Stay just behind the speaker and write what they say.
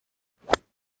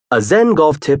A Zen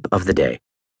golf tip of the day.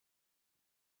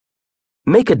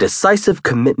 Make a decisive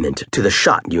commitment to the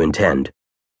shot you intend.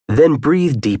 Then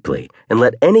breathe deeply and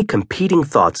let any competing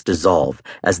thoughts dissolve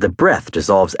as the breath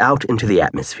dissolves out into the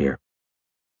atmosphere.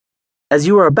 As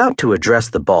you are about to address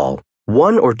the ball,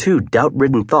 one or two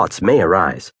doubt-ridden thoughts may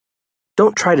arise.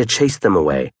 Don't try to chase them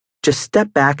away. Just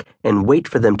step back and wait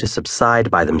for them to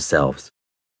subside by themselves.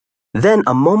 Then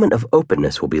a moment of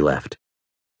openness will be left.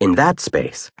 In that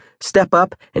space, step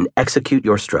up and execute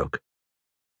your stroke.